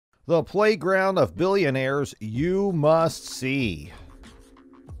The playground of billionaires you must see.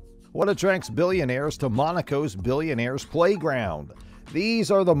 What attracts billionaires to Monaco's Billionaires Playground?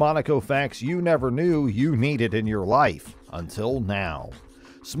 These are the Monaco facts you never knew you needed in your life, until now.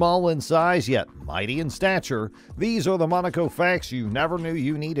 Small in size yet mighty in stature, these are the Monaco facts you never knew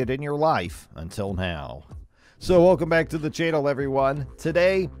you needed in your life, until now. So welcome back to the channel, everyone.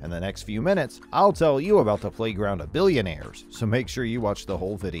 Today, in the next few minutes, I'll tell you about the playground of billionaires, so make sure you watch the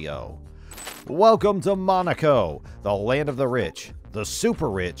whole video. Welcome to Monaco, the land of the rich, the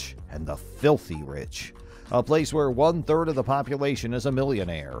super rich, and the filthy rich. A place where 1/3 of the population is a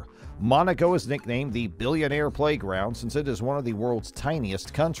millionaire. Monaco is nicknamed the Billionaire Playground since it is one of the world's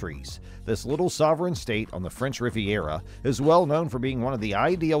tiniest countries. This little sovereign state on the French Riviera is well known for being one of the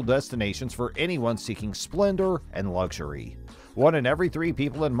ideal destinations for anyone seeking splendor and luxury. 1 in every 3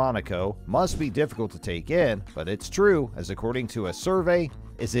 people in Monaco must be difficult to take in, but it's true, as according to a survey,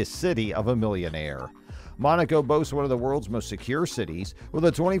 is a city of a millionaire. Monaco boasts one of the world's most secure cities with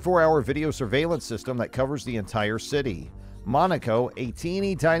a 24-hour video surveillance system that covers the entire city. Monaco, a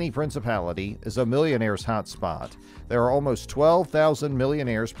teeny tiny principality, is a millionaire's hotspot. There are almost 12,000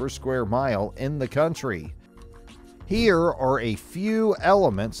 millionaires per square mile in the country. Here are a few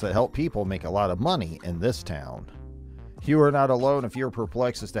elements that help people make a lot of money in this town. You are not alone if you're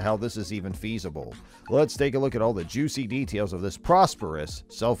perplexed as to how this is even feasible. Let's take a look at all the juicy details of this prosperous,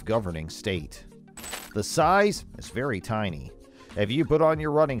 self-governing state. The size is very tiny. If you put on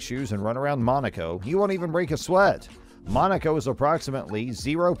your running shoes and run around Monaco, you won't even break a sweat. Monaco is approximately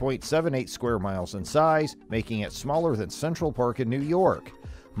 0.78 square miles in size, making it smaller than Central Park in New York.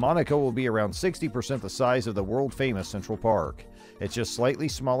 Monaco will be around 60% the size of the world-famous Central Park. It's just slightly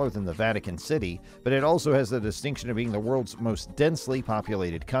smaller than the Vatican City, but it also has the distinction of being the world's most densely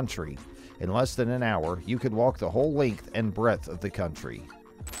populated country. In less than an hour, you could walk the whole length and breadth of the country.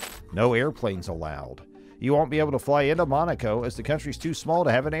 No airplanes allowed. You won't be able to fly into Monaco as the country's too small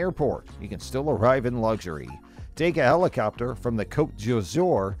to have an airport. You can still arrive in luxury. Take a helicopter from the Côte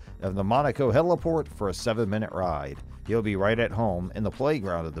d'Azur of the Monaco heliport for a 7-minute ride. You'll be right at home in the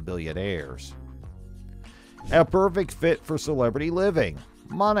playground of the billionaires. A perfect fit for celebrity living.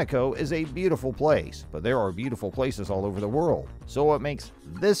 Monaco is a beautiful place, but there are beautiful places all over the world. So what makes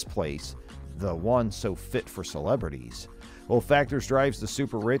this place the one so fit for celebrities? Well, factors drives the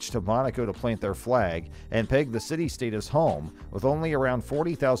super rich to Monaco to plant their flag and peg the city-state as home. With only around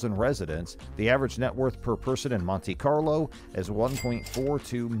 40,000 residents, the average net worth per person in Monte Carlo is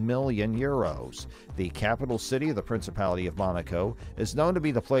 1.42 million euros. The capital city of the Principality of Monaco is known to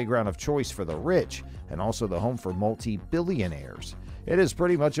be the playground of choice for the rich and also the home for multi-billionaires. It is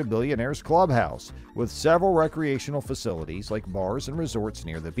pretty much a billionaire's clubhouse, with several recreational facilities like bars and resorts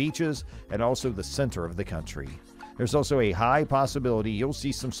near the beaches and also the center of the country. There's also a high possibility you'll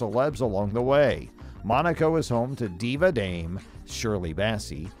see some celebs along the way. Monaco is home to diva dame Shirley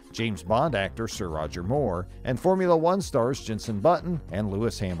Bassey, James Bond actor Sir Roger Moore, and Formula One stars Jenson Button and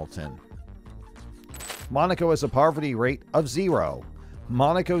Lewis Hamilton. Monaco has a poverty rate of 0.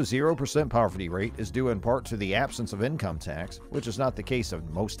 Monaco's 0% poverty rate is due in part to the absence of income tax, which is not the case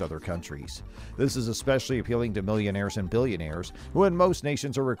of most other countries. This is especially appealing to millionaires and billionaires, who in most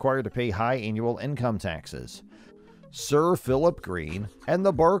nations are required to pay high annual income taxes. Sir Philip Green and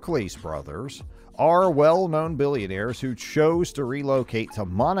the Barclays brothers are well-known billionaires who chose to relocate to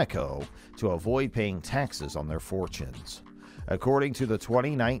Monaco to avoid paying taxes on their fortunes. According to the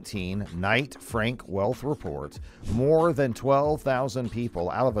 2019 Knight Frank Wealth Report, more than 12,000 people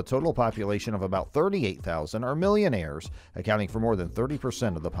out of a total population of about 38,000 are millionaires, accounting for more than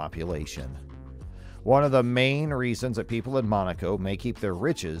 30% of the population. One of the main reasons that people in Monaco may keep their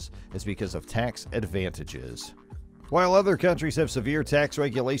riches is because of tax advantages. While other countries have severe tax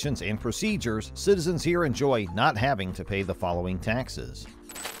regulations and procedures, citizens here enjoy not having to pay the following taxes.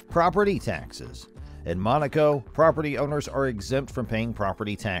 Property taxes. In Monaco, property owners are exempt from paying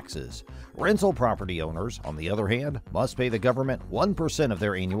property taxes. Rental property owners, on the other hand, must pay the government 1% of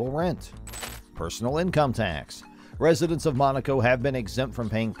their annual rent. Personal income tax. Residents of Monaco have been exempt from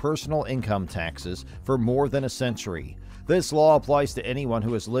paying personal income taxes for more than a century. This law applies to anyone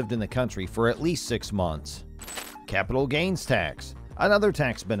who has lived in the country for at least 6 months. Capital gains tax. Another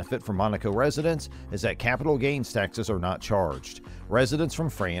tax benefit for Monaco residents is that capital gains taxes are not charged. Residents from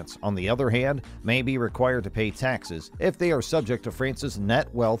France, on the other hand, may be required to pay taxes if they are subject to France's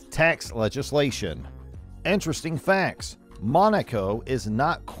net wealth tax legislation. Interesting facts. Monaco is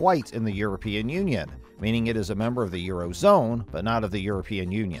not quite in the European Union, meaning it is a member of the Eurozone, but not of the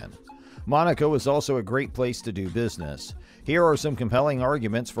European Union. Monaco is also a great place to do business. Here are some compelling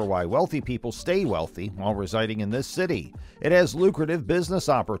arguments for why wealthy people stay wealthy while residing in this city. It has lucrative business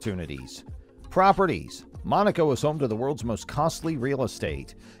opportunities. Properties. Monaco is home to the world's most costly real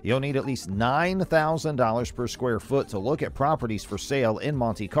estate. You'll need at least $9,000 per square foot to look at properties for sale in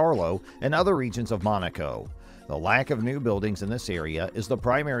Monte Carlo and other regions of Monaco. The lack of new buildings in this area is the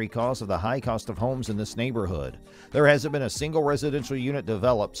primary cause of the high cost of homes in this neighborhood. There hasn't been a single residential unit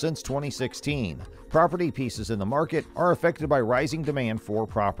developed since 2016. Property pieces in the market are affected by rising demand for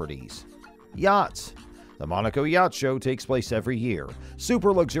properties. Yachts. The Monaco Yacht Show takes place every year.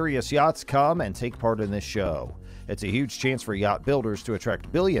 Super luxurious yachts come and take part in this show. It's a huge chance for yacht builders to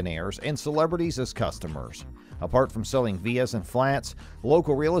attract billionaires and celebrities as customers. Apart from selling villas and flats,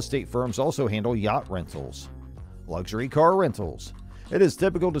 local real estate firms also handle yacht rentals. Luxury car rentals. It is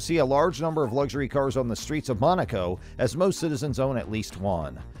typical to see a large number of luxury cars on the streets of Monaco, as most citizens own at least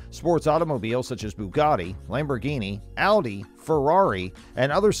one. Sports automobiles such as Bugatti, Lamborghini, Audi, Ferrari,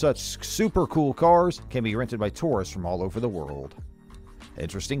 and other such super cool cars can be rented by tourists from all over the world.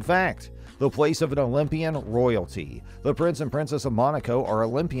 Interesting fact: the place of an Olympian royalty. The Prince and Princess of Monaco are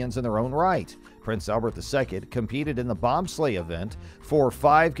Olympians in their own right. Prince Albert II competed in the bobsleigh event for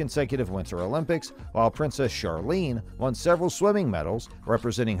 5 consecutive Winter Olympics, while Princess Charlene won several swimming medals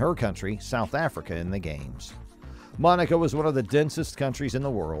representing her country, South Africa, in the Games. Monaco is one of the densest countries in the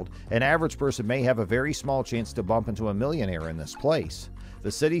world. An average person may have a very small chance to bump into a millionaire in this place.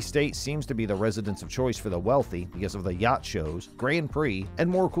 The city-state seems to be the residence of choice for the wealthy because of the yacht shows, Grand Prix, and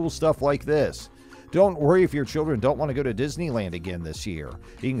more cool stuff like this. Don't worry if your children don't want to go to Disneyland again this year.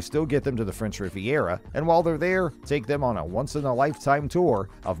 You can still get them to the French Riviera, and while they're there, take them on a once-in-a-lifetime tour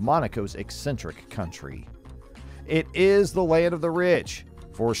of Monaco's eccentric country. It is the land of the rich.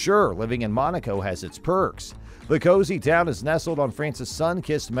 For sure, living in Monaco has its perks. The cozy town is nestled on France's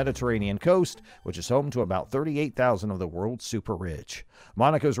sun-kissed Mediterranean coast, which is home to about 38,000 of the world's super rich.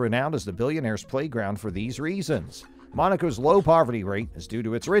 Monaco is renowned as the billionaires' playground for these reasons. Monaco's low poverty rate is due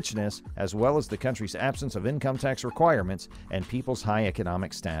to its richness, as well as the country's absence of income tax requirements and people's high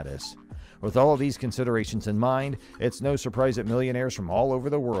economic status. With all of these considerations in mind, it's no surprise that millionaires from all over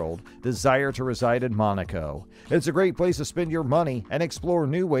the world desire to reside in Monaco. It's a great place to spend your money and explore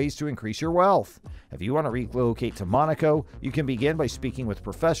new ways to increase your wealth. If you want to relocate to Monaco, you can begin by speaking with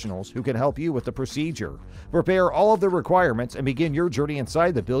professionals who can help you with the procedure. Prepare all of the requirements and begin your journey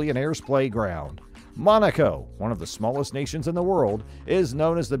inside the Billionaires' Playground. Monaco, one of the smallest nations in the world, is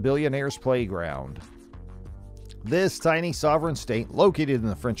known as the Billionaires' Playground. This tiny sovereign state, located in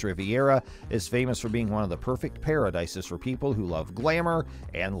the French Riviera, is famous for being one of the perfect paradises for people who love glamour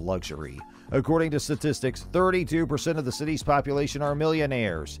and luxury. According to statistics, 32% of the city's population are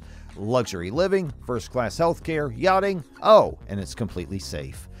millionaires. Luxury living, first-class healthcare, yachting, and it's completely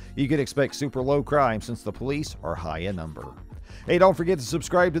safe. You can expect super low crime since the police are high in number. Hey, don't forget to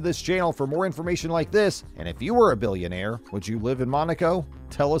subscribe to this channel for more information like this. And if you were a billionaire, would you live in Monaco?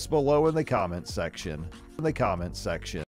 Tell us below in the comments section.